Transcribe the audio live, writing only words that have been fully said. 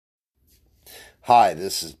Hi,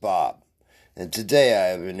 this is Bob, and today I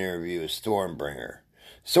have an interview with Stormbringer.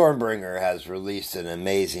 Stormbringer has released an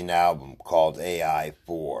amazing album called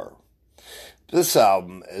AI4. This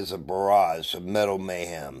album is a barrage of metal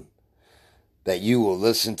mayhem that you will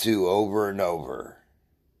listen to over and over.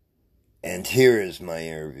 And here is my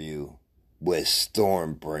interview with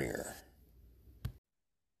Stormbringer.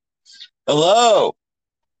 Hello.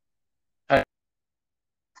 Hey,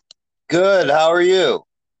 Good. How are you?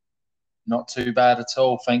 not too bad at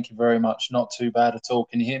all. Thank you very much. Not too bad at all.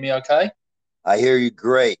 Can you hear me okay? I hear you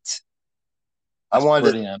great. I That's wanted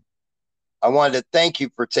to, brilliant. I wanted to thank you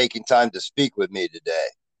for taking time to speak with me today.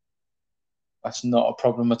 That's not a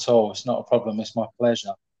problem at all. It's not a problem. It's my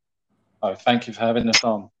pleasure. Oh, thank you for having us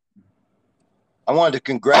on. I wanted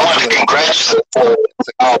to I want to congratulate you on congratulate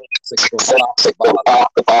the you successful top to bottom. on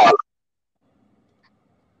the ball.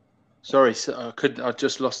 Sorry, I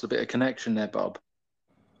just lost a bit of connection there, Bob.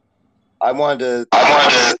 I wanted to I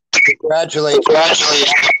want to congratulate you congratulate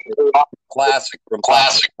you on classic the from top to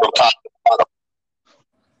classic from bottom. top to bottom.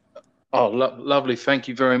 Oh, lovely. Thank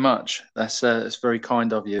you very much. That's very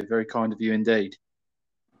kind of you. Very kind of you indeed.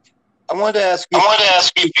 I wanted to ask you I if want to you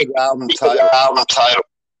ask you could repeat the album title. your album title.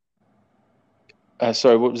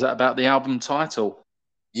 Sorry, what was that about the album title?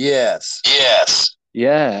 Yes. Yes.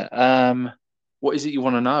 Yeah. What is it you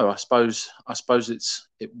want to know? I suppose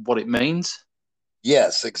what it means.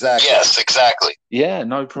 Yes, exactly. Yes, exactly. Yeah,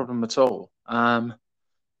 no problem at all.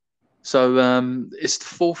 So it's the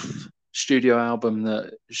fourth studio album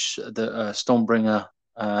that Stormbringer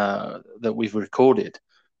that we've recorded,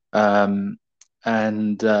 um,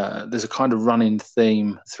 and there's a kind of running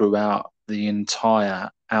theme throughout the entire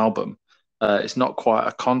album. It's not quite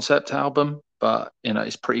a concept album, but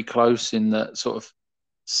it's pretty close in that sort of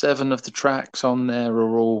seven of the tracks on there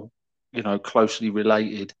are all closely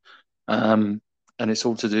related, um, and it's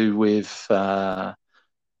all to do with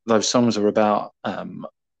those songs are about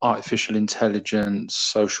artificial intelligence,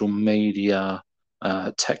 social media,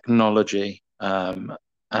 technology, and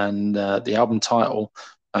the album title.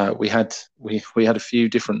 We had a few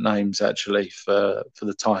different names actually for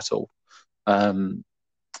the title, um,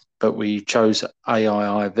 but we chose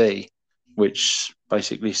AIIV, which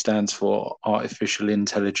basically stands for Artificial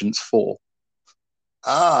Intelligence 4.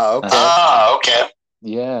 Okay. Okay.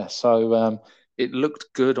 Yeah, so it looked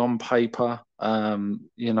good on paper.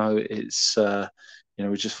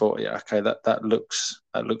 We just thought, yeah, okay, that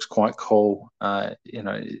looks quite cool.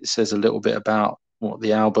 It says a little bit about what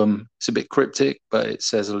the album. It's a bit cryptic, but it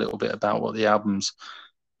says a little bit about what the album's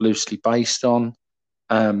loosely based on.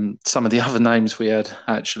 Some of the other names we had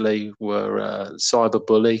actually were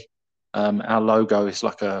Cyberbully. Our logo is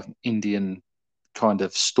like a Indian kind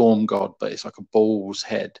of storm god, but it's like a bull's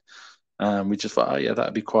head. We just thought, oh yeah,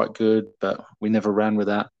 that'd be quite good, but we never ran with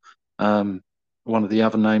that. Um, One of the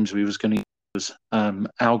other names we was going to use was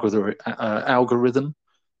algorithm,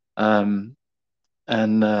 um,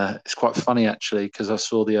 and it's quite funny actually because I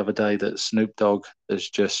saw the other day that Snoop Dogg has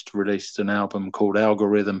just released an album called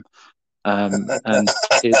Algorithm, and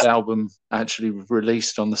his album actually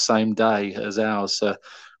released on the same day as ours. So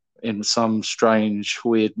in some strange,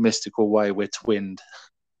 weird, mystical way, we're twinned.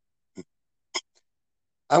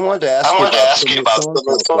 I wanted to I ask you wanted to about ask some you of the about songs some of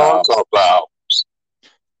on the the songs album. on the album.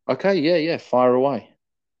 Okay, yeah, fire away.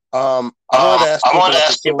 I wanted to ask I you wanted to about the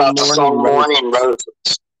ask you song about the Morning song Rose. Morning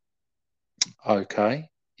Roses. Okay,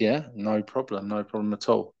 yeah, no problem at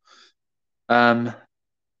all. Um,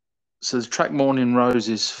 so the track Morning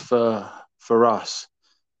Roses for us,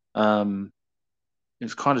 um, it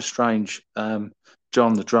was kind of strange.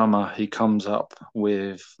 John, the drummer, he comes up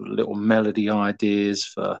with little melody ideas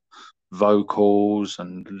for vocals,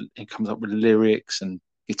 and he comes up with lyrics and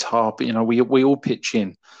guitar. But we all pitch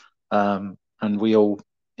in, and we all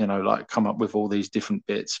like come up with all these different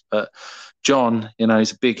bits. But John,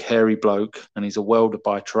 he's a big hairy bloke and he's a welder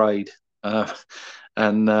by trade. Uh,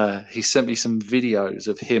 and he sent me some videos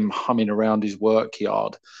of him humming around his work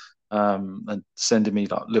yard, and sending me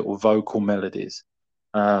like little vocal melodies.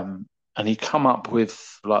 And he come up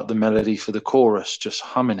with like the melody for the chorus, just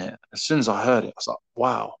humming it. As soon as I heard it, I was like,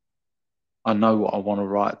 wow, I know what I want to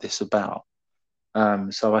write this about.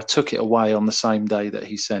 So I took it away on the same day that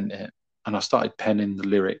he sent it, and I started penning the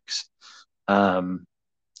lyrics. Um,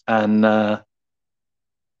 and I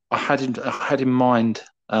had in mind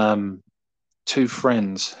two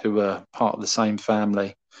friends who were part of the same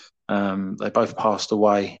family. They both passed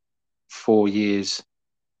away 4 years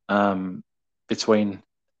um, between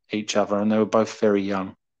each other, and they were both very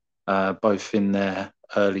young, both in their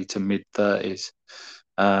early to mid 30s.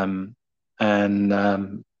 Um, and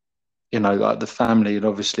like the family had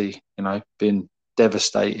obviously, been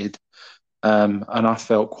devastated And I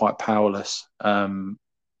felt quite powerless to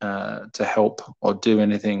help or do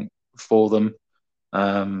anything for them.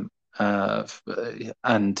 Um,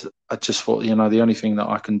 and I just thought, the only thing that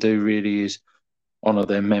I can do really is honour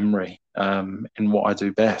their memory in what I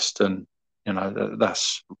do best, and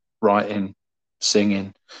that's writing,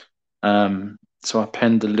 singing. So I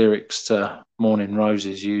penned the lyrics to Morning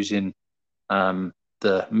Roses using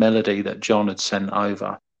the melody that John had sent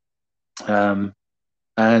over,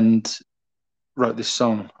 and wrote this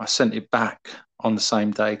song. I sent it back on the same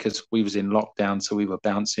day because we was in lockdown, so we were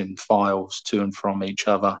bouncing files to and from each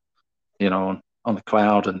other, on the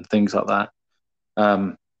cloud and things like that.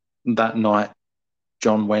 That night,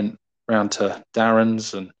 John went round to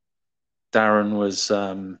Darren's, and Darren was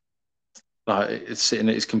like sitting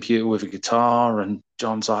at his computer with a guitar, and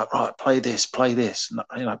John's like, right, play this,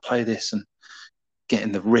 and, play this, and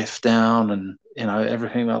getting the riff down, and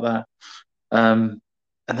everything like that.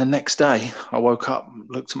 And the next day, I woke up,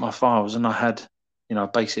 looked at my files, and I had, a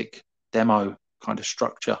basic demo kind of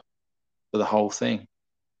structure for the whole thing.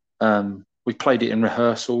 We played it in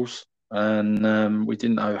rehearsals, and we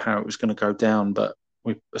didn't know how it was going to go down, but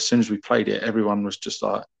as soon as we played it, everyone was just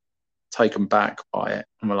like taken back by it,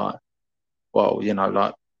 and we're like, well,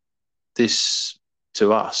 like this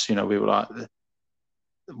to us, we were like,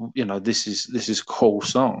 this is a cool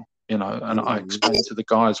song, and I explained to the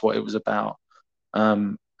guys what it was about.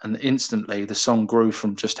 And instantly the song grew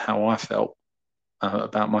from just how I felt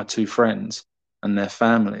about my two friends and their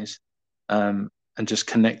families, and just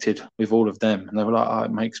connected with all of them. And they were like, oh,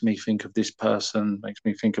 it makes me think of this person, makes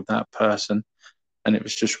me think of that person. And it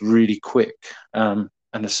was just really quick. And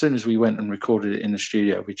as soon as we went and recorded it in the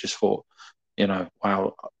studio, we just thought,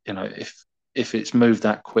 wow, if it's moved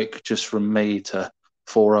that quick just from me to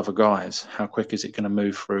 4 other guys, how quick is it going to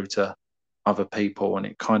move through to other people? And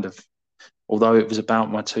it kind of, although it was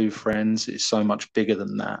about my two friends, it's so much bigger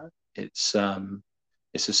than that. It's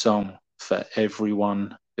a song for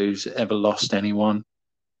everyone who's ever lost anyone,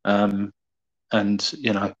 and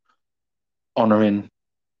honoring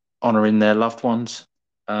their loved ones.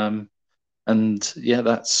 And yeah,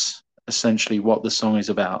 that's essentially what the song is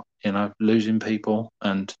about. Losing people,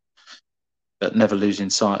 but never losing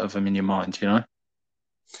sight of them in your mind.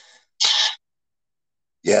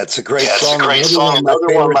 Yeah, it's a great Yeah, it's song. a great Another song. one of my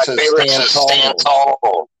Another one of my favorites is favorites Stand is Stand Tall.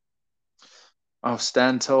 Tall. Oh,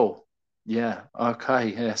 Stand Tall. Yeah.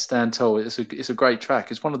 Okay. Yeah, Stand Tall. It's a great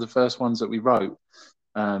track. It's one of the first ones that we wrote.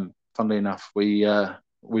 Funnily enough, we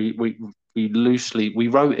loosely we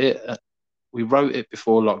wrote it. We wrote it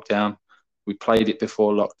before lockdown. We played it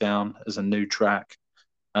before lockdown as a new track.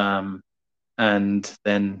 And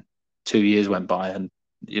then 2 years went by, and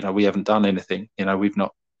we haven't done anything. We've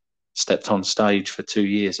not stepped on stage for 2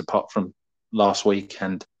 years apart from last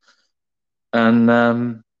weekend.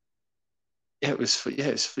 And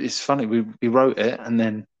it's funny. We wrote it, and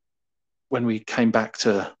then when we came back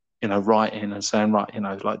to writing and saying,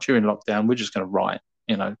 right, like during lockdown, we're just going to write,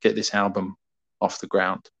 get this album off the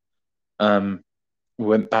ground. We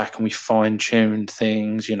went back and we fine-tuned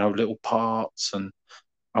things, little parts, and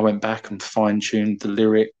I went back and fine-tuned the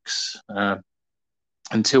lyrics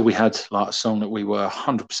until we had like a song that we were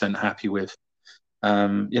 100% happy with.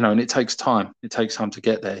 And it takes time. It takes time to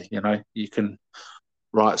get there. You can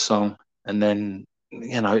write a song, and then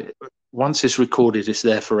once it's recorded, it's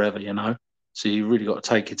there forever. So you really got to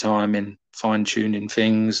take your time in fine-tuning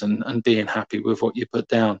things and being happy with what you put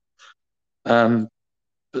down. But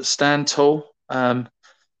Stand Tall.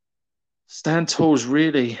 Stand Tall is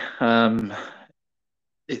really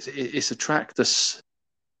it's a track that's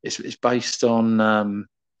it's based on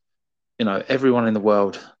everyone in the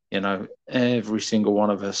world. Every single one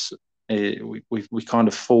of us, we kind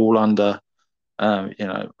of fall under.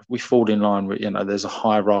 We fall in line with, there's a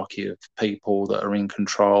hierarchy of people that are in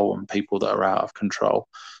control and people that are out of control.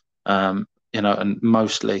 And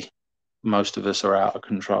most of us are out of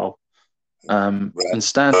control. And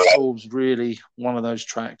Stand Tall's really one of those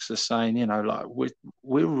tracks that's saying, like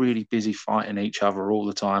we're really busy fighting each other all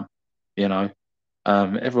the time.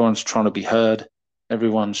 Everyone's trying to be heard.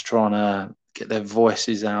 Everyone's trying to get their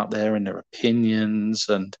voices out there and their opinions,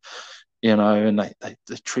 and and they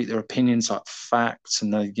treat their opinions like facts,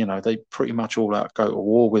 and they pretty much all out go to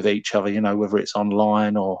war with each other, whether it's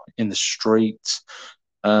online or in the streets.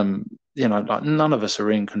 Like none of us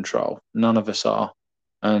are in control. None of us are.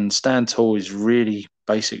 And Stand Tall is really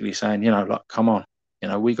basically saying, like, come on,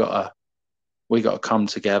 we gotta come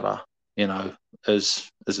together,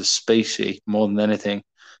 as a species more than anything,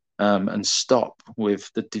 and stop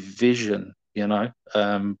with the division, whether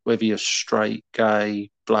you're straight,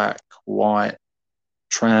 gay, black, white,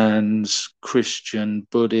 trans, Christian,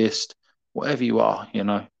 Buddhist, whatever you are,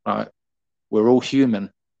 like we're all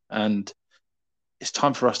human, and it's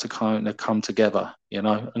time for us to kind of come together,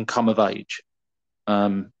 and come of age.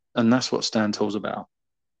 And that's what Stand Tall's about.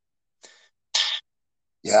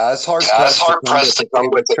 Yeah, it's hard pressed to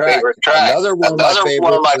come with a favorite track. Another one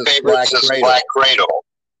of my favorites is Black Cradle.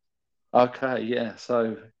 Okay, yeah.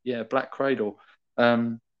 So yeah, Black Cradle.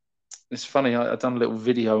 It's funny. I done a little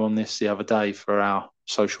video on this the other day for our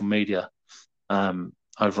social media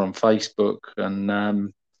over on Facebook,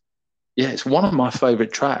 and yeah, it's one of my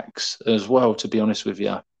favorite tracks as well. To be honest with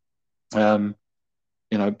you,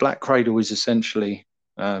 Black Cradle is essentially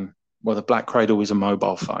the Black Cradle is a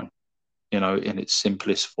mobile phone, in its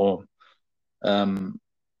simplest form.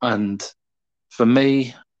 And for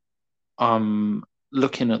me, I'm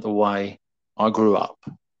looking at the way I grew up,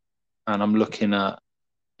 and I'm looking at,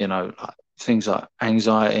 like things like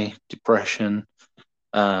anxiety, depression,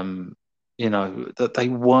 that they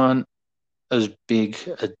weren't as big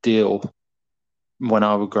a deal when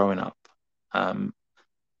I was growing up.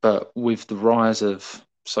 But with the rise of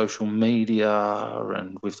social media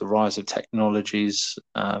and with the rise of technologies,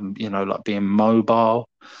 like being mobile,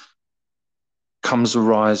 comes the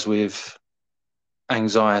rise with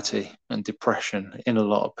anxiety and depression in a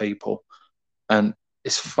lot of people. And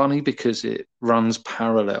it's funny because it runs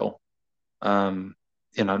parallel, runs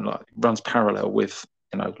parallel with,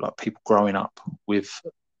 like people growing up with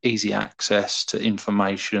easy access to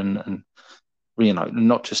information, and,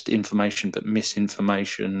 not just information, but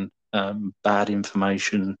misinformation, bad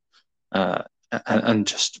information, and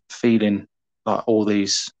just feeling like all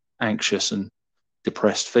these anxious and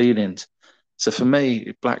depressed feelings. So for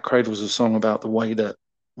me, Black Cradle is a song about the way that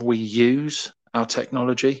we use our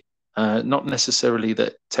technology. Not necessarily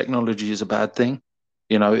that technology is a bad thing.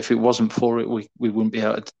 If it wasn't for it, we wouldn't be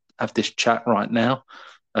able to have this chat right now.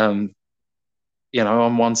 I'm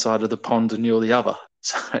one side of the pond and you're the other.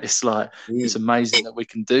 So it's like, it's amazing that we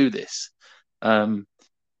can do this.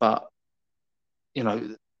 But,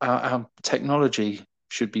 our technology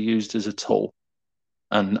should be used as a tool.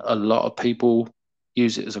 And a lot of people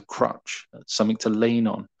use it as a crutch, something to lean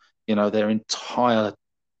on. Their entire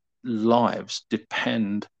lives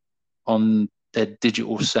depend on their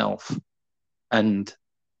digital self, and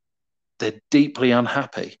they're deeply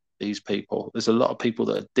unhappy. These people, there's a lot of people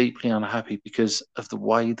that are deeply unhappy because of the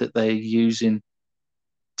way that they're using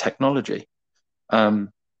technology. I've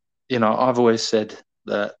always said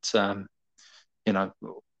that,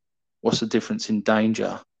 what's the difference in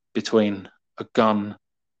danger between a gun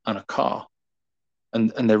and a car?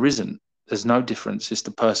 And there isn't. There's no difference. It's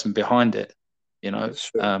the person behind it.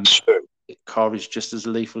 Car is just as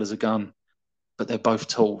lethal as a gun, but they're both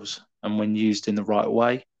tools. And when used in the right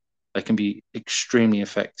way, they can be extremely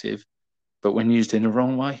effective. But when used in the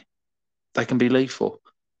wrong way, they can be lethal.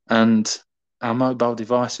 And our mobile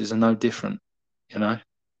devices are no different, Yeah.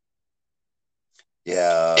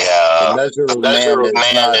 The measure of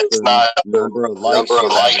man is not the number of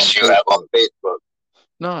likes you have on Facebook.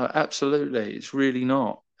 No, absolutely. It's really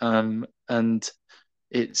not. And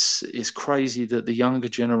it's crazy that the younger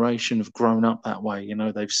generation have grown up that way.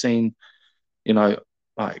 They've seen,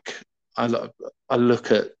 like I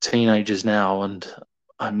look at teenagers now and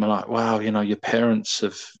I'm like, wow, your parents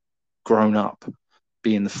have grown up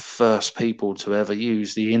being the first people to ever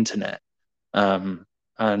use the internet, and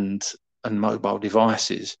mobile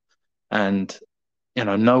devices, and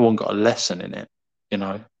no one got a lesson in it.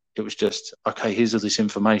 It was just, okay, here's all this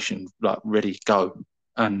information, like, ready, go.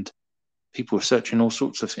 And people were searching all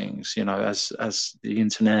sorts of things, as the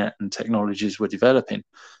internet and technologies were developing.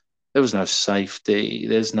 There was no safety.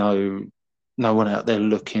 There's no one out there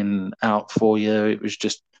looking out for you. It was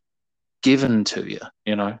just given to you,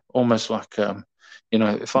 almost like,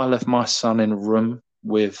 if I left my son in a room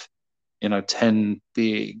with, 10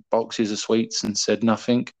 big boxes of sweets and said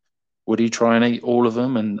nothing, would he try and eat all of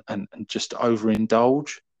them and just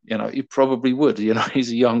overindulge? He probably would.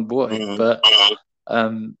 He's a young boy. Mm-hmm. But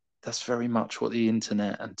that's very much what the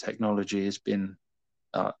internet and technology has been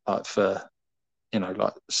like for,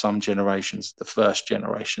 like some generations, the first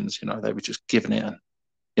generations. They were just given it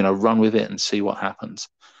and, run with it and see what happens.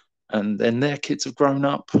 And then their kids have grown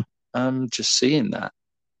up just seeing that.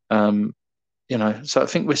 So I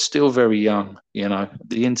think we're still very young. The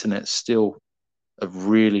internet's still a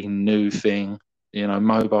really new thing.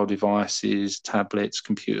 Mobile devices, tablets,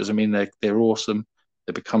 computers. I mean, they're awesome.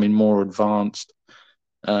 They're becoming more advanced,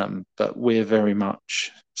 but we're very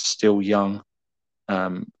much still young,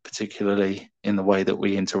 particularly in the way that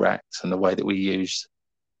we interact and the way that we use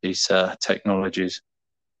these technologies.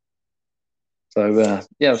 So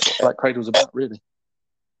yeah, that's what Black Cradle's about, really.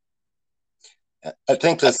 I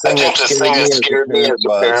think the I thing think that the thing scared me that as a scared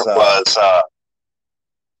me parent as a parent was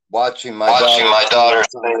watching my watching daughter my daughter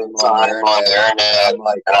spending spending time on the time on the internet, and internet, I'm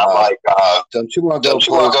like, and I'm like, don't you want to go don't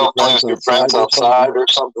you play want with to your go play friends with your friends outside or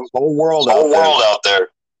outside something? or something? Whole world Whole out there. world out there.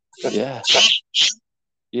 Yeah.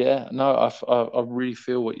 Yeah, no, I really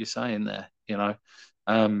feel what you're saying there.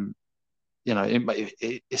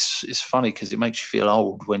 It's funny because it makes you feel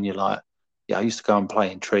old when you're like, yeah, I used to go and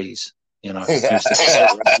play in trees. I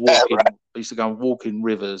used to go and walk in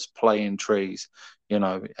rivers, play in trees.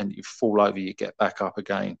 And you fall over, you get back up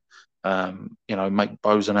again. Make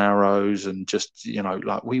bows and arrows, and just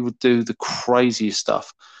like we would do the craziest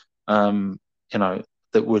stuff.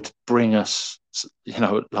 That would bring us,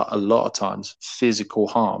 like a lot of times, physical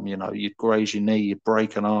harm. You'd graze your knee, you'd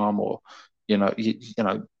break an arm, or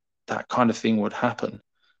that kind of thing would happen.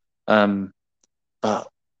 But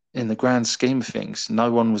in the grand scheme of things,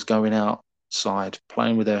 no one was going outside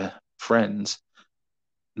playing with their friends,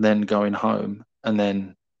 then going home and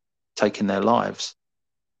then taking their lives.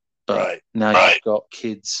 But now you've got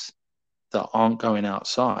kids that aren't going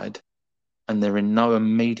outside, and they're in no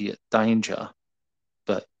immediate danger,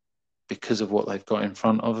 but because of what they've got in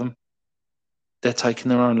front of them, they're taking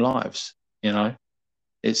their own lives.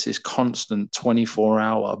 It's this constant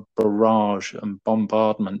 24-hour barrage and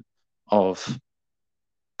bombardment of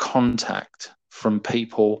contact from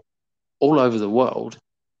people all over the world,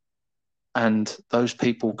 and those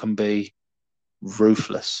people can be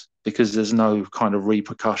ruthless because there's no kind of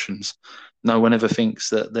repercussions. No one ever thinks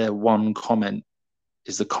that their one comment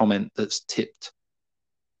is the comment that's tipped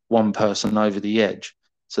one person over the edge.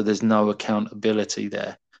 So there's no accountability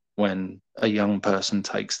there when a young person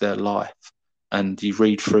takes their life. And you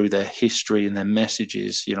read through their history and their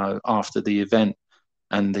messages, after the event,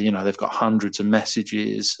 and they've got hundreds of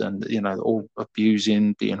messages, and all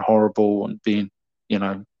abusing, being horrible, and being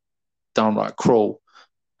downright cruel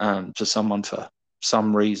to someone for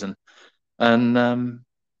some reason. And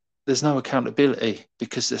there's no accountability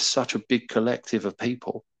because there's such a big collective of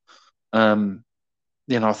people. I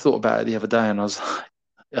thought about it the other day, and I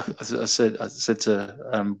said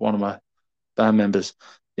to one of my band members,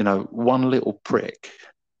 one little prick,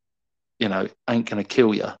 ain't gonna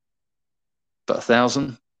kill you, but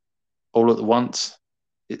 1,000 all at once,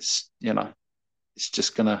 it's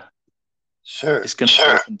just gonna it's gonna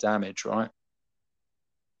do some damage, right?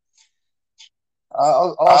 I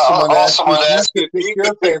also want to ask you if you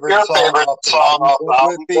could pick your favorite song off the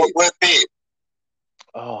album, what would it be?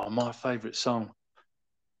 Oh, my favorite song.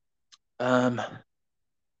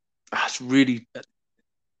 It's really,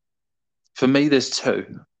 for me, there's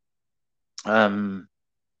two.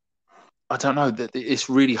 I don't know, that it's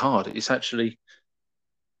really hard. It's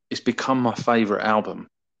become my favorite album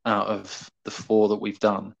out of the four that we've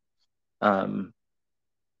done. And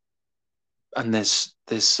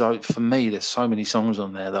for me, there's so many songs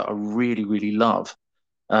on there that I really, really love.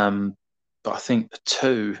 But I think the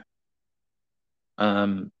two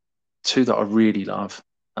that I really love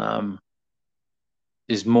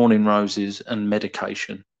is Morning Roses and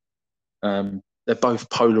Medication. They're both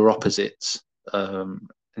polar opposites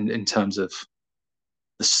in terms of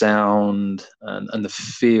the sound and the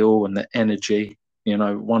feel and the energy.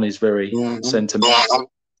 One is very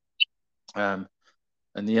sentimental, and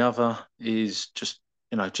the other is just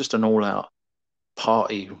an all-out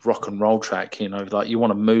party rock and roll track. Like you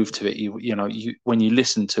want to move to it. You when you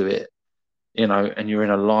listen to it, and you're in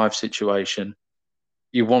a live situation,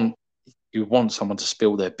 you want someone to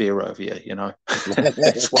spill their beer over you.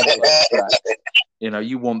 It's one of those tracks.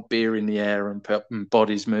 You want beer in the air and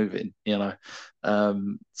bodies moving.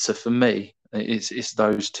 So for me, it's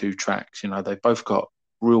those two tracks. They both got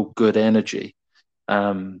real good energy,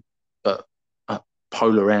 but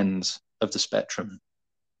polar ends of the spectrum.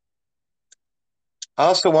 I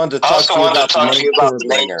also wanted to talk to you about the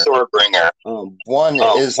name Stormbringer. One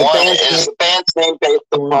is the band's name based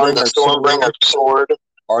upon the Stormbringer sword,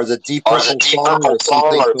 or the Deep Purple song, or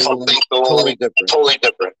something totally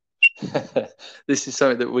different. This is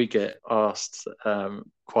something that we get asked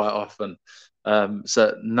quite often.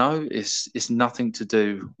 So no, it's nothing to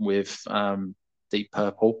do with Deep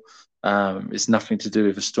Purple. It's nothing to do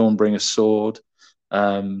with a Stormbringer sword.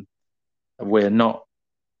 We're not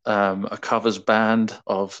a covers band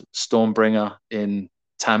of Stormbringer in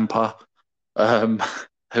Tampa,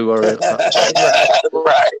 who are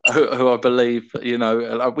who I believe,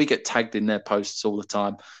 we get tagged in their posts all the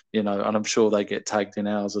time, and I'm sure they get tagged in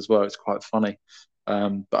ours as well. It's quite funny,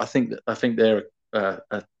 but I think they're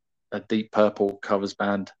a Deep Purple covers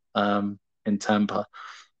band in Tampa,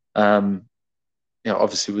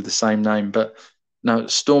 obviously with the same name. But no,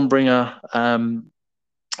 Stormbringer,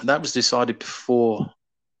 that was decided before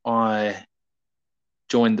I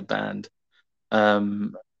joined the band.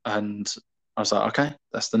 And I was like, okay,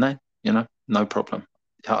 that's the name, no problem.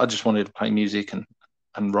 I just wanted to play music and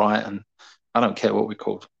write, and I don't care what we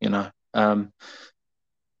called.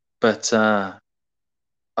 But I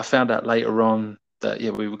found out later on that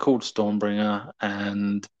we were called Stormbringer,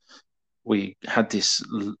 and we had this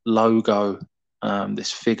logo,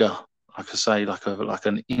 this figure, like I say, like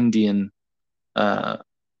an Indian uh,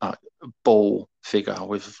 ball figure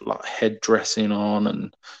with like head dressing on,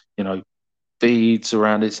 and beads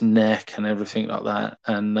around its neck and everything like that.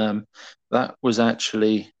 And that was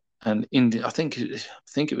actually an Indian. I think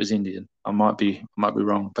it was Indian. I might be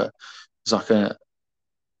wrong, but it's like a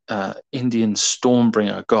Indian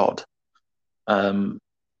Stormbringer god. And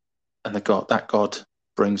that god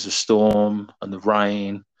brings the storm and the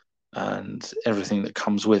rain and everything that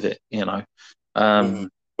comes with it. And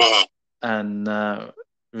it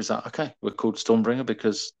was like, okay, we're called Stormbringer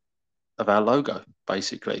because of our logo,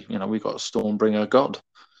 basically. We got Stormbringer God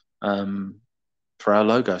for our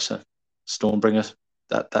logo. So Stormbringer,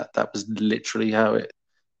 that was literally how it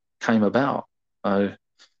came about.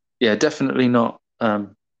 Yeah, definitely not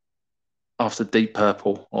after Deep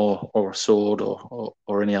Purple or a Sword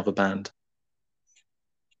or any other band.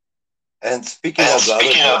 And speaking of the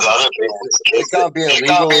other bands, it can't be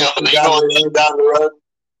illegal down the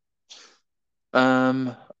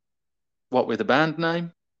road. What, with the band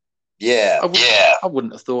name? Yeah. I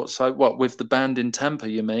wouldn't have thought so. What, with the band in Tampa,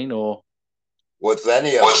 you mean, or with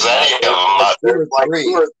any of them? There's like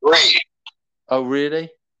two or three. Oh,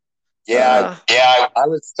 really? Yeah, I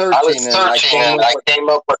was searching and I came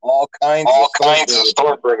up with all kinds of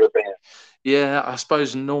Stormbringer bands. Yeah, I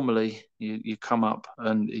suppose normally you come up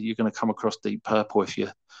and you're going to come across Deep Purple if you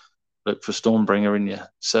look for Stormbringer in your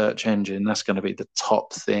search engine. That's going to be the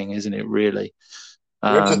top thing, isn't it, really?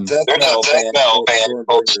 There's a death metal band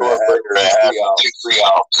called Stormbringer that has 2-3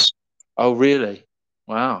 albums. Oh, really?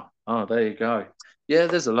 Wow. Oh, there you go. Yeah,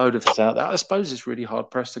 there's a load of us out there. I suppose it's really hard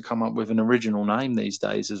pressed to come up with an original name these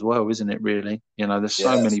days as well, isn't it, really? There's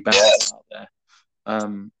so many bands out there.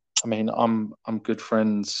 I mean, I'm good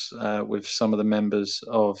friends with some of the members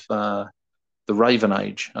of the Raven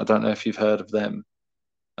Age. I don't know if you've heard of them,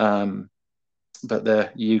 but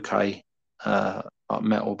they're UK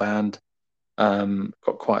metal band.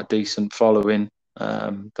 Got quite a decent following.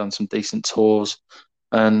 Done some decent tours,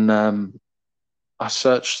 and I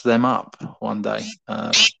searched them up one day,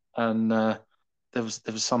 and there was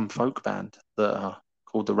some folk band that are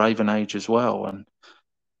called the Raven Age as well, and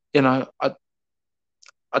I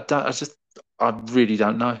really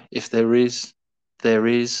don't know if there is.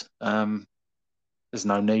 There's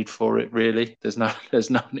no need for it, really. There's no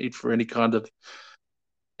need for any kind of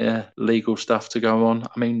legal stuff to go on.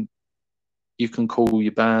 I mean, you can call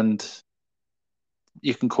your band.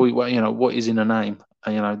 You can call it what is in a name.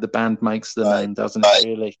 The band makes the name, doesn't it?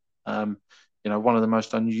 Really. One of the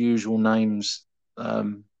most unusual names,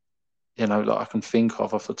 that I can think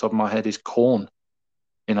of off the top of my head is Korn.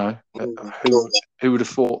 Who would have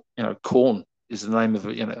thought? Korn is the name of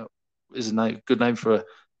it. Is a good name for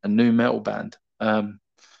a new metal band.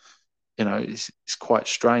 It's quite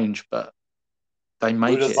strange, but they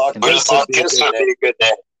make it. Who'd have thought this would be a good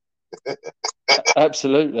name?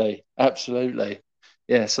 Absolutely.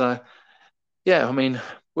 Yeah. So, yeah. I mean,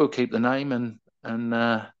 we'll keep the name, and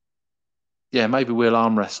maybe we'll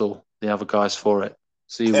arm wrestle the other guys for it.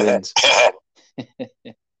 See who wins.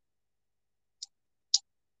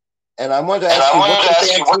 And I wanted to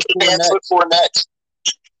ask you, what can bands look for next?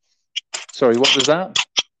 Sorry, what was that?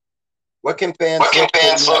 What can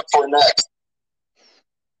bands look for next?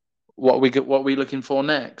 What are we looking for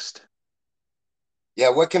next? Yeah,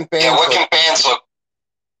 what can bands look?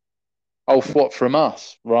 Oh, what from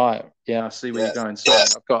us? Right. Yeah, I see where you're going. Sorry,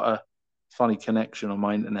 I've got a funny connection on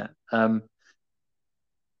my internet.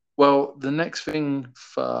 Well, the next thing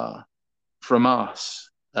from us,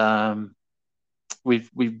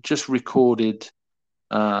 we've just recorded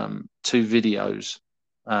 2 videos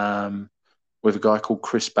with a guy called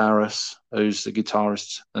Chris Barris, who's the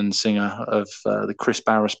guitarist and singer of the Chris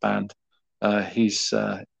Barris band. He's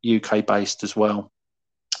UK based as well.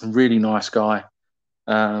 A really nice guy.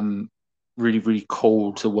 Really, really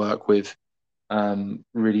cool to work with.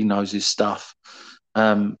 Really knows his stuff.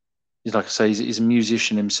 Like I say, he's a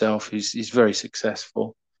musician himself. He's very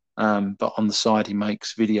successful. But on the side, he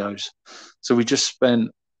makes videos. So we just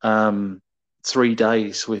spent 3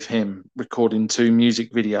 days with him recording 2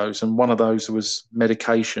 music videos, and one of those was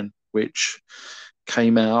Medication, which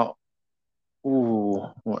came out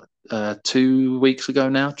 2 weeks ago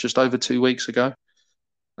now, just over 2 weeks ago.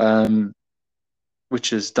 which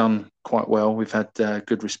has done quite well. We've had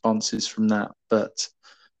good responses from that. But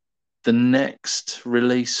the next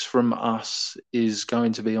release from us is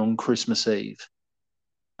going to be on Christmas Eve.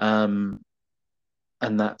 And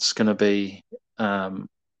that's going to be, there's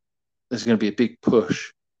going to be a big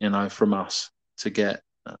push, from us to get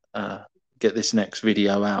this next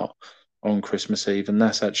video out on Christmas Eve. And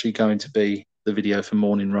that's actually going to be the video for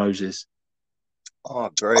Morning Roses. Oh,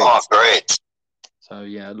 great. Oh, great. So,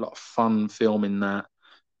 yeah, a lot of fun filming that,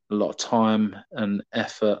 a lot of time and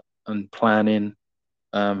effort and planning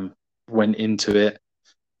went into it.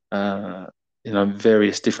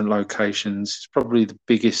 Various different locations. It's probably the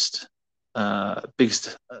biggest amount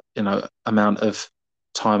of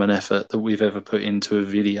time and effort that we've ever put into a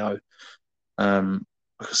video. Like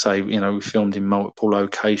I say, we filmed in multiple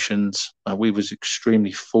locations. We was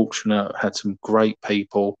extremely fortunate, had some great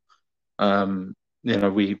people.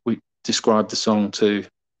 We described the song to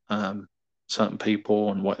certain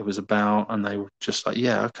people and what it was about, and they were just like,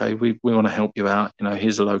 yeah, okay, we want to help you out.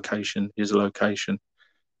 Here's a location, here's a location.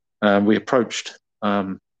 We approached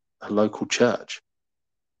a local church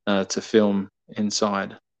to film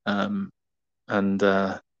inside, and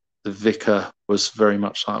the vicar was very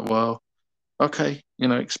much like, well, okay,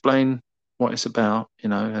 explain what it's about,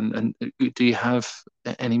 and do you have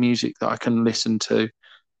any music that I can listen to?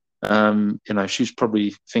 She's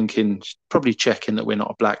probably checking that we're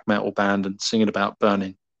not a black metal band and singing about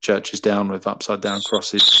burning churches down with upside down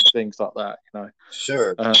crosses, things like that,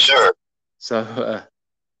 Sure. So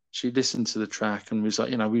she listened to the track and was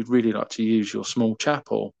like, we'd really like to use your small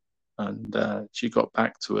chapel. And she got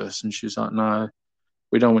back to us and she was like, no,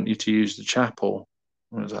 we don't want you to use the chapel.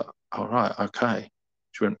 And I was like, all right, okay.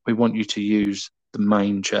 She went, we want you to use the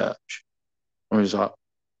main church. And I was like,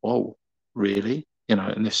 whoa, really?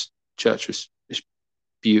 And this church is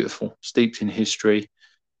beautiful, steeped in history.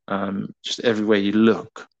 Just everywhere you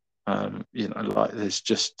look, there's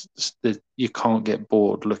you can't get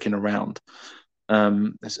bored looking around.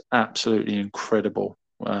 It's absolutely incredible.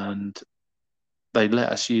 And they let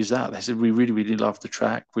us use that. They said, we really, really love the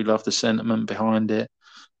track. We love the sentiment behind it.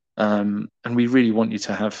 And we really want you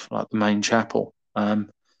to have like the main chapel. They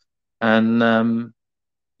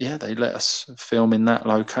let us film in that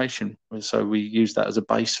location. So we used that as a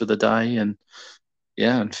base for the day and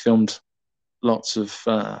filmed lots of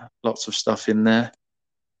stuff in there.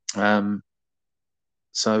 That's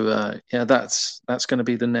going to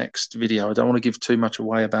be the next video. I don't want to give too much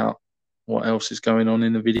away about what else is going on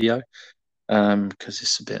in the video because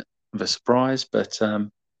it's a bit of a surprise. But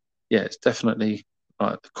it's definitely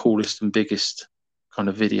like the coolest and biggest kind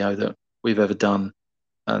of video that we've ever done,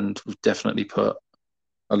 and we've definitely put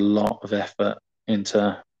a lot of effort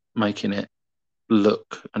into making it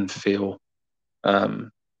look and feel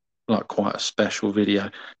like quite a special video.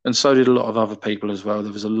 And so did a lot of other people as well.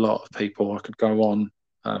 There was a lot of people. I could go on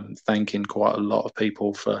thanking quite a lot of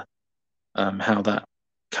people for how that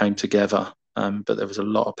came together. But there was a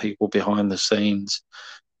lot of people behind the scenes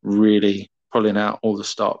really pulling out all the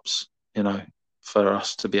stops, for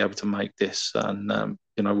us to be able to make this. And,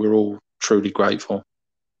 we're all truly grateful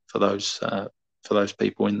for those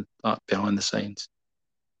people behind the scenes.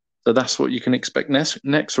 So that's what you can expect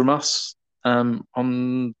next from us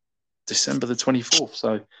on December the 24th.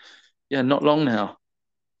 So, yeah, not long now.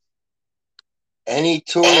 Any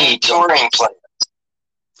touring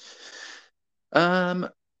plans?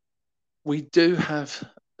 We do have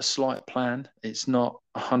a slight plan. It's not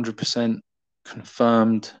 100%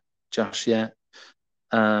 confirmed just yet,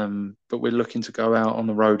 but we're looking to go out on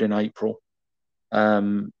the road in April,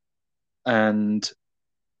 and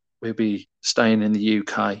we'll be staying in the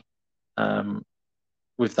UK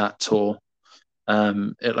with that tour.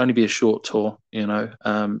 It'll only be a short tour,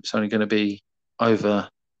 it's only going to be over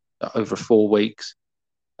 4 weeks.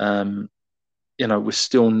 We're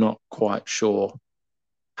still not quite sure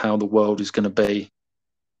how the world is going to be.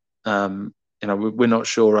 We're not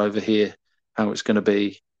sure over here how it's going to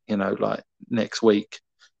be, like next week.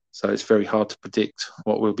 So it's very hard to predict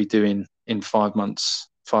what we'll be doing in 5 months,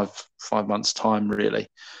 five months time, really.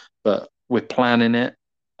 But we're planning it,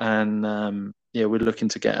 and we're looking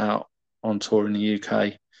to get out on tour in the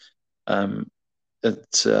UK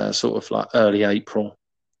at sort of like early April.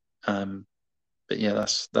 But yeah,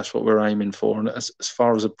 that's what we're aiming for. And as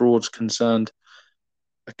far as abroad's concerned,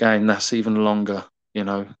 again, that's even longer.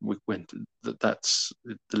 That's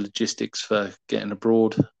the logistics for getting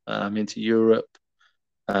abroad into Europe,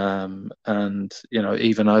 and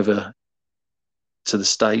even over to the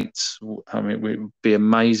States. I mean, it would be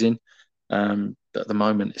amazing. But at the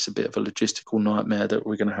moment, it's a bit of a logistical nightmare that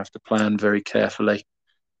we're going to have to plan very carefully.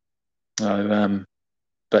 But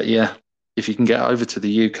yeah, if you can get over to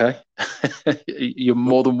the UK, you're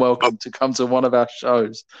more than welcome to come to one of our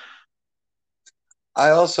shows. I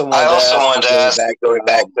also wanted to ask you, going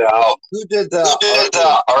back to how, who did the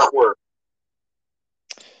artwork?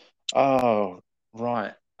 Oh,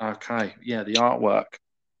 right. Okay. Yeah, the artwork.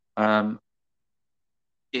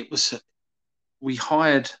 It was, we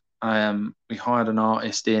hired an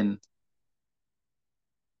artist in.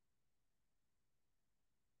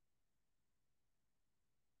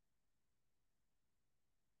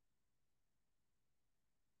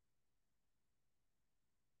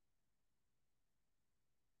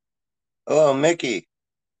 Oh, Mickey,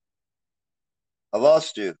 I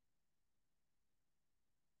lost you.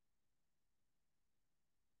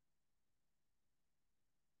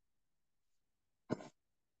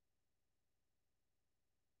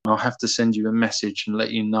 I'll have to send you a message and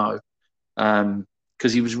let you know,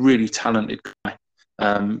 because he was a really talented guy.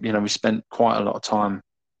 We spent quite a lot of time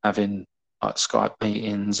having like Skype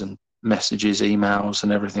meetings and messages, emails,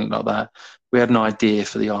 and everything like that. We had an idea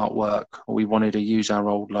for the artwork. We wanted to use our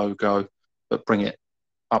old logo, but bring it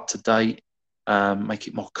up to date, make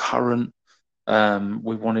it more current.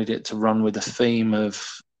 We wanted it to run with the theme of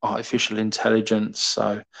artificial intelligence.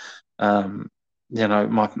 So, my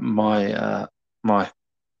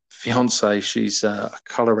fiance, she's a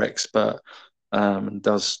color expert, and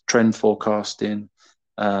does trend forecasting,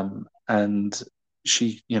 and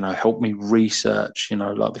she, helped me research,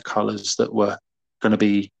 like the colors that were going to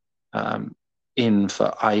be in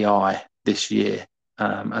for AI this year,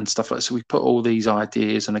 and stuff like that. So we put all these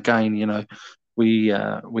ideas, and again, we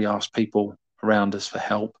asked people around us for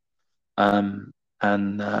help, and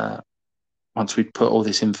once we'd put all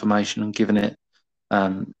this information and given it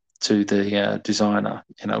to the designer,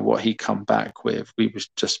 what he come back with, we was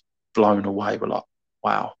just blown away. We're like,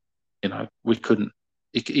 wow, we couldn't,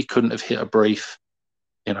 he couldn't have hit a brief,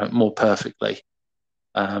 more perfectly.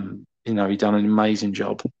 He done an amazing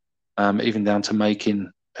job, even down to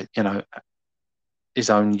making, his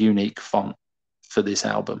own unique font for this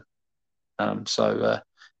album. So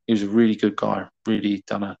he was a really good guy, really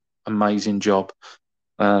done an amazing job.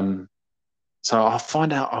 So I'll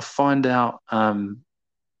find out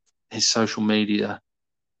his social media,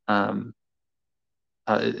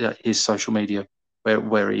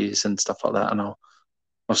 where he is and stuff like that, and I'll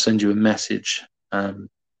send you a message, so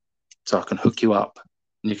I can hook you up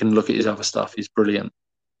and you can look at his other stuff. He's brilliant.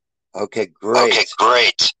 Okay,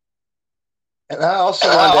 great. And I also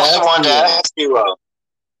wanted to ask you,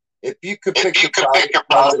 if you could pick your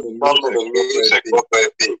proudest moment of music, what would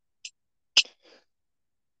it be?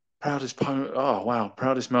 Proudest moment. Oh wow,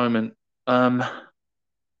 proudest moment.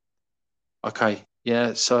 Okay,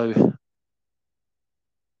 yeah. So,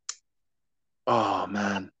 oh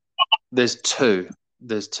man, there's two,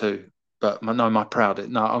 but my proudest.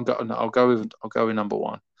 No, I'll go with number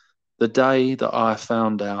one. The day that I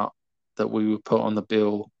found out that we were put on the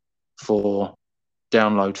bill for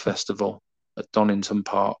Download Festival at Donington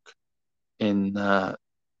Park in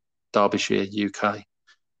Derbyshire, UK.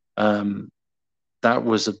 That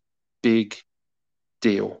was a big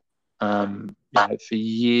deal. For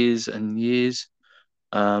years and years,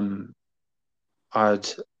 I'd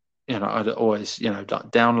always, like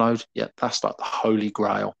Download. Yeah, that's like the holy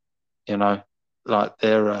grail. Like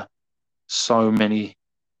there are so many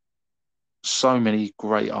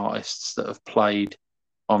great artists that have played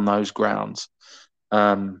on those grounds.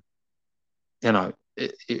 It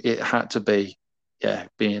had to be,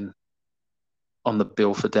 being on the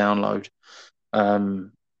bill for Download.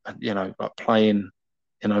 Like playing,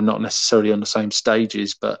 not necessarily on the same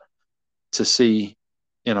stages, but to see,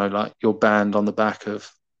 like your band on the back of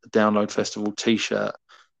the Download Festival T-shirt.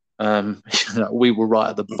 We were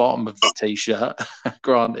right at the bottom of the T-shirt,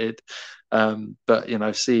 granted,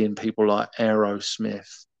 but seeing people like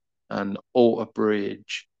Aerosmith and Alter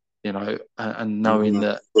Bridge, and knowing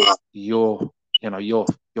that you're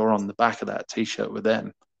on the back of that T-shirt with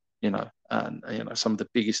them, and some of the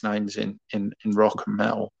biggest names in rock and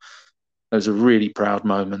metal. It was a really proud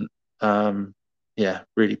moment.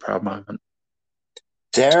 Really proud moment.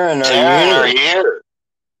 Darren, are you here?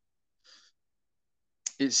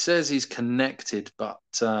 It says he's connected, but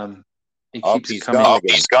he keeps he's coming. Gone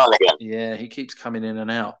again. He's gone again. Yeah, he keeps coming in and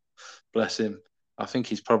out. Bless him. I think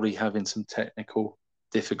he's probably having some technical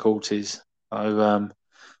difficulties. So,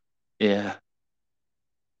 yeah.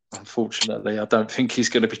 Unfortunately, I don't think he's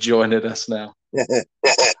going to be joining us now.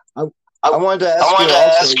 I wanted to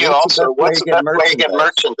ask you also, what's the best way to get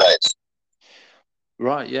merchandise?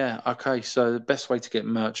 Right, yeah. Okay, so the best way to get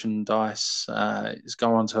merchandise is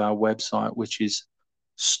go onto our website, which is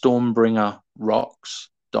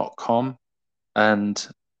stormbringerrocks.com, and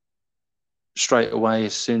straight away,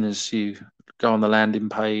 as soon as you go on the landing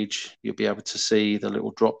page, you'll be able to see the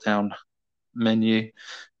little drop down menu.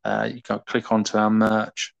 You can click onto our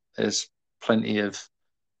merch. There's plenty of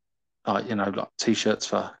like t-shirts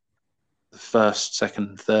for the first,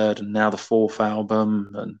 second, third, and now the fourth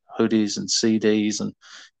album, and hoodies and CDs, and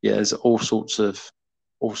there's all sorts of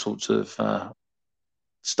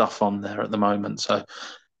stuff on there at the moment. So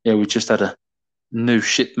we just had a new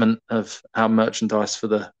shipment of our merchandise for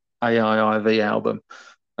the AIIV album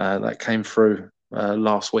that came through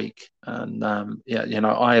last week, and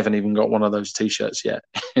I haven't even got one of those t-shirts yet.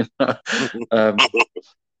 But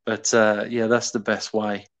that's the best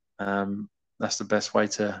way. That's the best way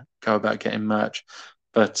to go about getting merch.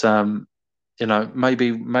 But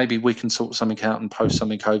maybe we can sort something out and post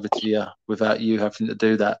something over to you without you having to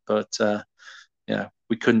do that. But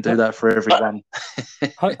we couldn't do that for everyone.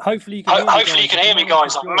 Hopefully you can hear me,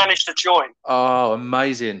 guys. I've managed to join. Oh,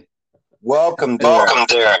 amazing! Welcome,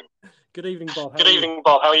 Darren. Good evening, Bob.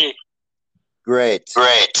 How are you? Great.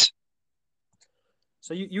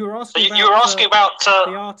 So you were asking about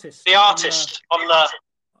the artist on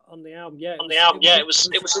the album. It was a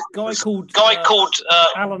guy called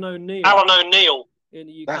Alan O'Neill in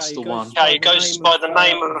the UK. That's the one. He goes by the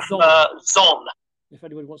name of Zon. If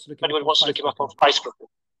anyone wants to look him up on Facebook.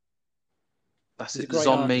 That's it.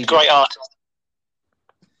 Zon Media. Great artist.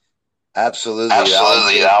 Absolutely.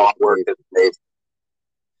 That work is amazing.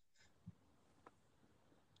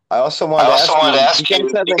 I also wanted to ask you,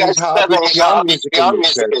 you guys have any hobbies beyond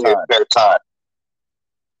music in your spare time?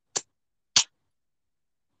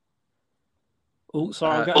 Oh,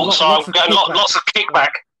 sorry, I've got lots of kickback.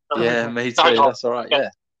 Yeah, me too. That's all right. Yeah.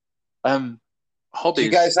 Hobbies. Do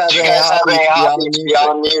you guys have any hobbies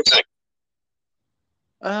beyond music?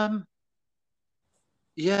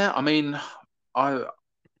 Yeah, I mean, I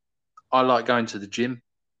like going to the gym.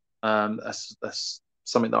 That's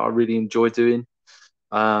something that I really enjoy doing.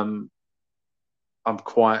 I'm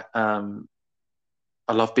quite. I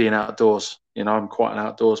love being outdoors. I'm quite an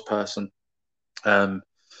outdoors person.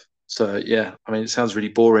 So yeah, I mean, it sounds really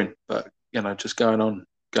boring, but just going on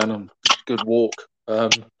a good walk,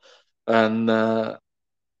 and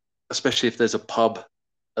especially if there's a pub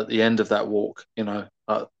at the end of that walk,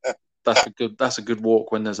 that's a good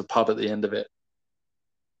walk when there's a pub at the end of it.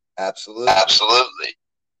 Absolutely.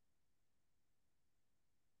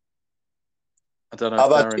 I don't know. How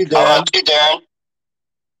about you, Darren?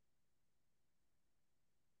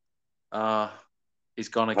 He's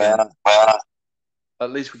gone again. Yeah.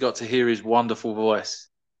 At least we got to hear his wonderful voice.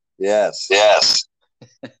 Yes.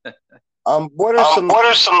 What are some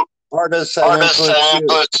artists that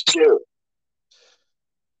influenced you?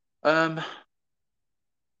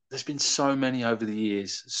 There's been so many over the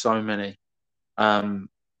years, so many. I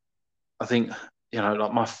think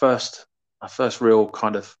like my first real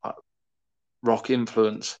kind of rock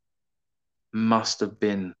influence must have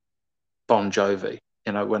been Bon Jovi.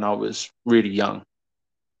 When I was really young.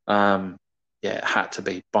 It had to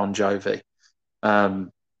be Bon Jovi.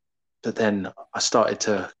 But then I started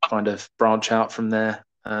to kind of branch out from there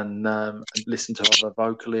and listen to other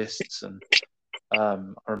vocalists. And I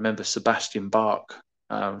remember Sebastian Bach,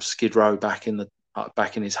 Skid Row back in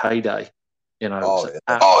his heyday.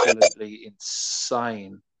 Absolutely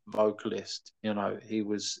insane vocalist. He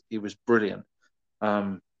was brilliant.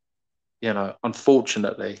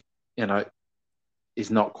 Unfortunately,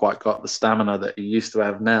 he's not quite got the stamina that he used to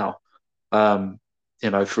have now.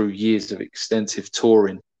 Through years of extensive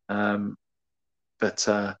touring. But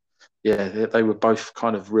they were both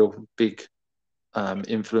kind of real big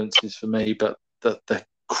influences for me. But the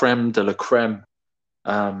creme de la creme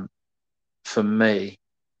for me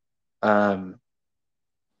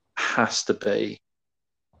has to be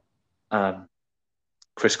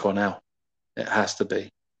Chris Cornell. It has to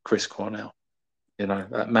be Chris Cornell.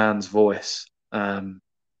 That man's voice.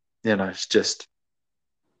 It's just.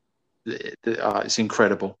 It's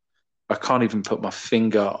incredible. I can't even put my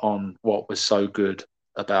finger on what was so good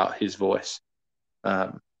about his voice.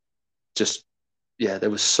 There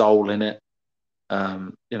was soul in it.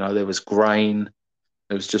 There was grain.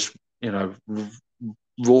 There was just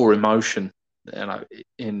raw emotion.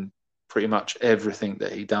 In pretty much everything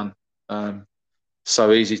that he done.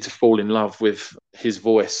 So easy to fall in love with his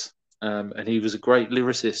voice. And he was a great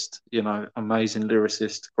lyricist. Amazing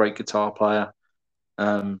lyricist, great guitar player.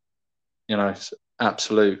 It's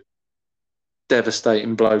absolute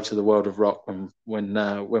devastating blow to the world of rock when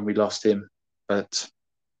we lost him. But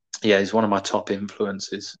he's one of my top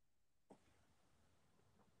influences.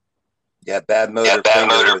 Yeah, Bad Motor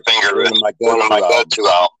Finger is one of my go-to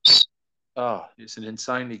albums. Oh, it's an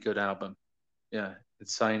insanely good album. Yeah,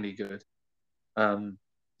 insanely good.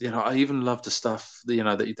 I even love the stuff that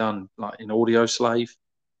you've done like in Audio Slave.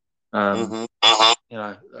 Again,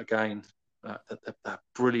 that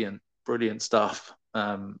brilliant stuff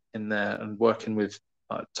in there, and working with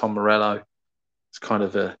Tom Morello. It's kind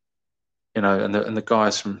of and the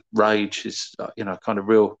guys from Rage is kind of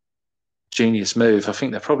real genius move. I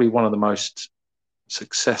think they're probably one of the most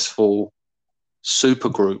successful super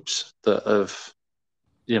groups that have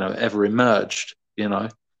ever emerged. In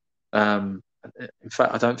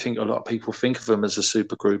fact, I don't think a lot of people think of them as a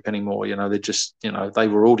super group anymore. They're just they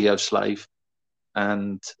were Audio Slave,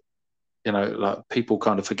 and like people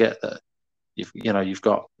kind of forget that you've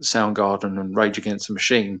got Soundgarden and Rage Against the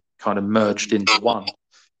Machine kind of merged into one.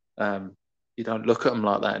 You don't look at them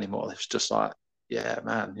like that anymore. It's just like, yeah,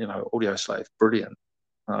 man, Audio Slave, brilliant.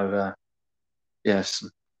 Some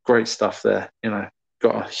great stuff there.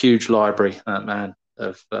 Got a huge library, that man,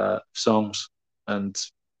 of songs, and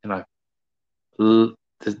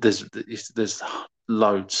there's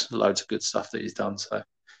loads of good stuff that he's done. So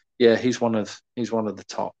yeah, he's one of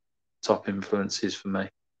the top influences for me.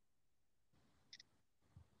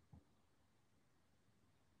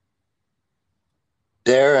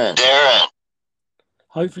 Darren.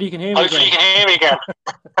 Hopefully you can hear me again.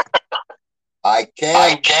 I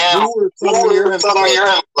can. Who were some of your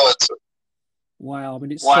influences? Wow, I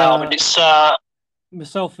mean, it's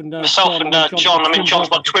myself and John. I mean, John's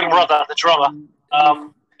my twin brother, the drummer. I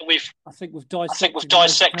think we've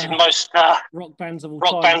dissected most rock bands of all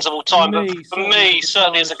time. For me,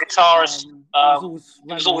 certainly as a guitarist, it was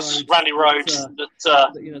always Randy Rhoads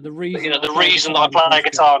the reason that I play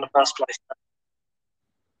guitar in the first place.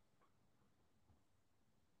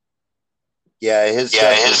 Yeah, his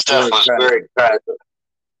stuff was very impressive.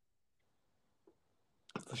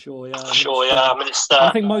 For sure, yeah. I mean, it's.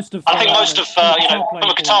 I think most of from a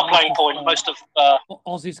guitar playing point, most of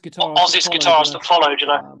Ozzy's guitarists that followed,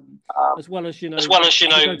 as well as we go to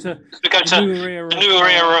the newer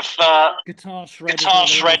era of guitar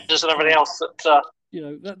shredders and everything else.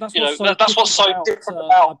 That's what's so different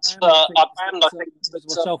about our band. I think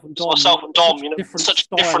myself and Dom, such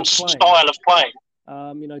a different style of playing.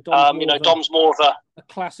 Dom's more of a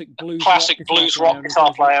classic blues rock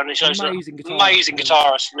guitar player, and he's an amazing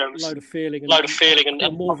guitarist. Load of feeling,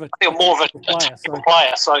 and more of a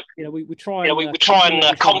player. So we try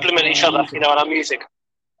and complement each other, in our music.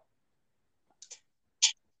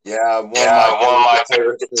 Yeah, one of my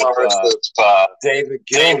favorite guitarists is David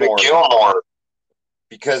Gilmour.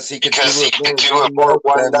 Because he could do it more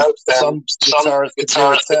one note than some guitarists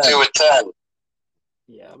could do it 10.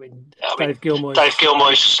 Yeah, I mean, Dave Gilmour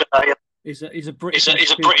is a British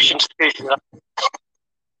institution.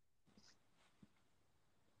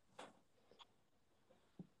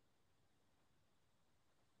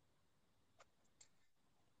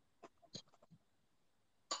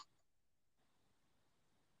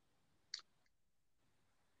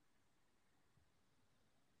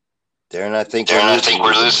 Darren, I think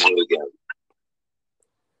we're losing you again.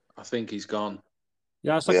 I think he's gone.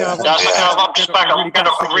 Yeah, it's like I'm just back. I'm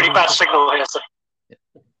getting a really bad signal here.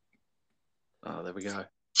 Oh, there we go.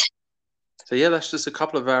 So yeah, that's just a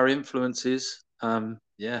couple of our influences. A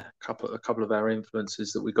couple of our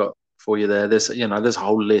influences that we got for you there. There's a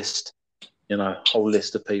whole list,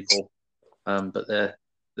 of people, but they're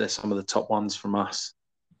some of the top ones from us.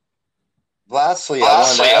 Lastly,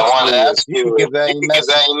 I wanted to ask you if you could give any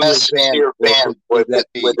message to your band, would that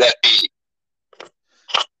be?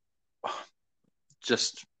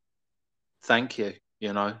 Just thank you.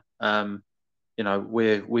 We've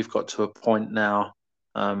got to a point now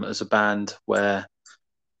as a band where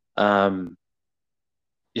there's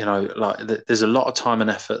a lot of time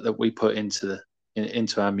and effort that we put into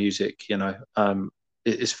our music.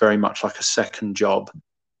 It's very much like a second job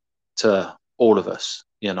to all of us.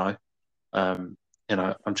 I'm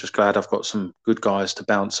just glad I've got some good guys to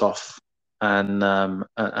bounce off and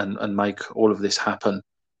make all of this happen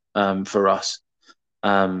for us.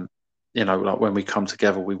 Like when we come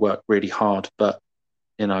together, we work really hard, but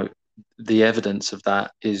the evidence of that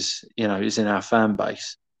is in our fan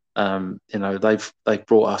base. They've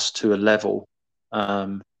brought us to a level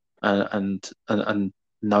and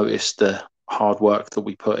noticed the hard work that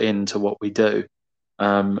we put into what we do,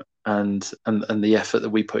 and the effort that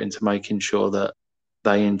we put into making sure that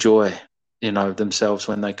they enjoy themselves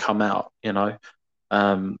when they come out. When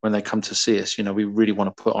they come to see us, we really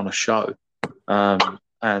want to put on a show. And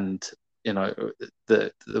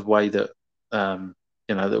the way that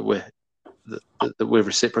that we're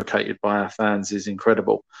reciprocated by our fans is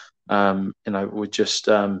incredible. We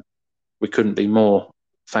couldn't be more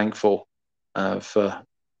thankful for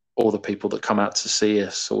all the people that come out to see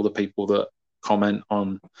us, all the people that comment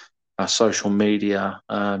on our social media.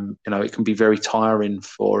 It can be very tiring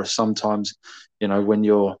for us sometimes, when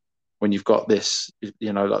you've got this,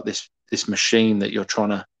 like this machine that you're trying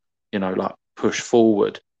to, like push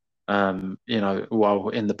forward, while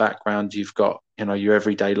in the background you've got, your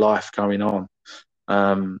everyday life going on,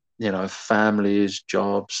 families,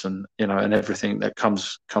 jobs, and, and everything that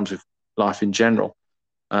comes with life in general.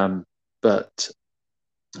 But,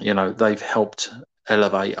 they've helped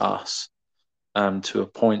elevate us to a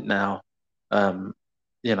point now,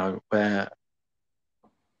 where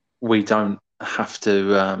we don't have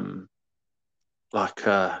to,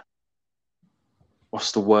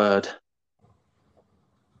 what's the word?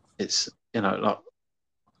 It's, like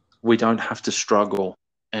we don't have to struggle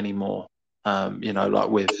anymore. Like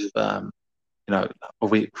with,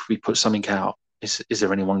 if we put something out, is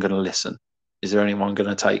there anyone going to listen? Is there anyone going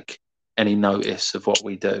to take any notice of what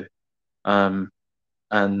we do? And,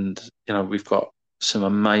 we've got some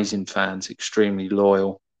amazing fans, extremely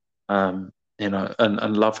loyal, and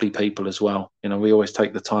lovely people as well. We always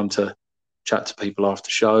take the time to chat to people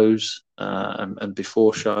after shows, and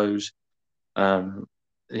before shows.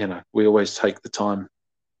 We always take the time,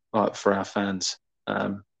 like, for our fans.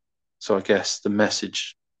 So I guess the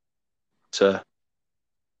message to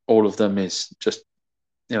all of them is just,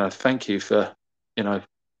 thank you for,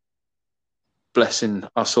 blessing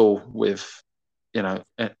us all with,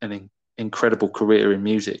 an incredible career in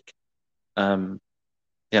music. I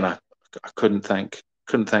couldn't thank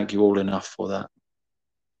you all enough for that.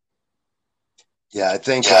 Yeah, I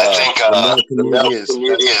think the community is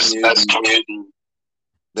the best community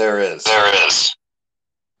there is.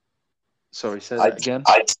 Sorry, say that again.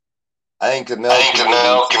 I think the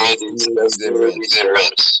male community is the best community there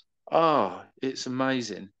is. Oh, it's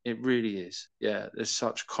amazing. It really is. Yeah, there's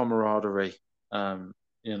such camaraderie.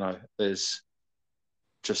 There's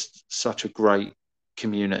just such a great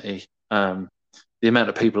community. The amount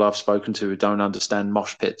of people I've spoken to who don't understand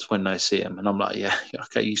mosh pits when they see them, and I'm like, yeah,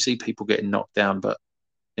 okay, you see people getting knocked down, but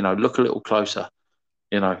look a little closer.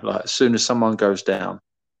 Like, as soon as someone goes down,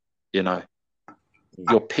 you're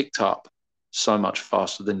picked up so much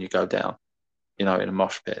faster than you go down, in a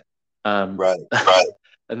mosh pit. Right.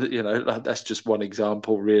 And like, that's just one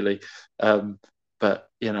example, really. But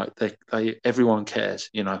everyone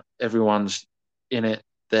cares. Everyone's in it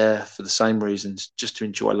there for the same reasons, just to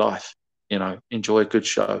enjoy life. Enjoy a good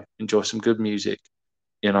show, enjoy some good music,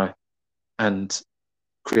 and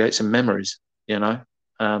create some memories.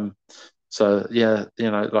 So yeah,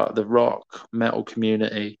 like the rock metal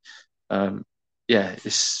community,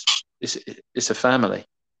 it's a family.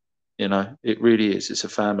 It really is. It's a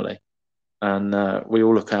family, and we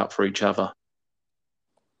all look out for each other.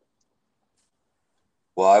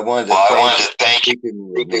 Well, I wanted to thank you for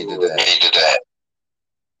being with me today.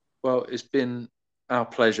 Well, it's been our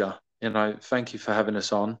pleasure. Thank you for having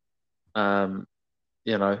us on. So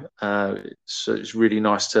it's really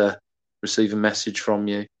nice to receive a message from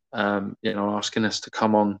you, asking us to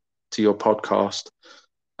come on to your podcast.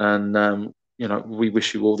 And, we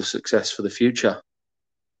wish you all the success for the future.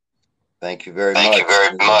 Thank you very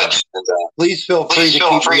much. Please feel free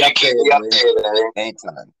to keep me updated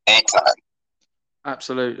anytime.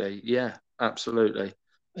 Absolutely. Yeah, absolutely.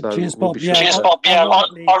 So cheers, Bob. Cheers, Bob. Yeah,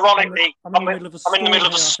 ironically, I'm in the middle of a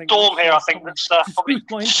storm here. I think that's probably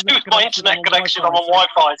my internet connection. I'm on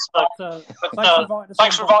Wi-Fi. But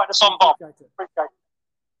thanks for inviting us on, Bob. Appreciate it.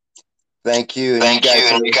 Thank you. And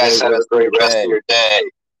you guys have a great rest of your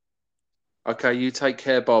day. Okay, you take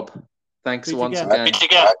care, Bob. Thanks once again.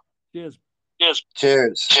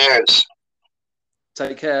 Cheers.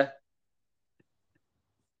 Take care.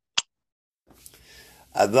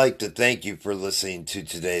 I'd like to thank you for listening to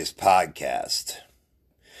today's podcast.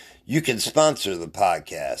 You can sponsor the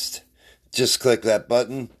podcast. Just click that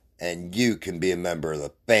button and you can be a member of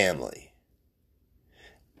the family.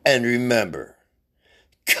 And remember,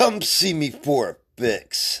 come see me for a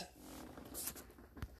fix.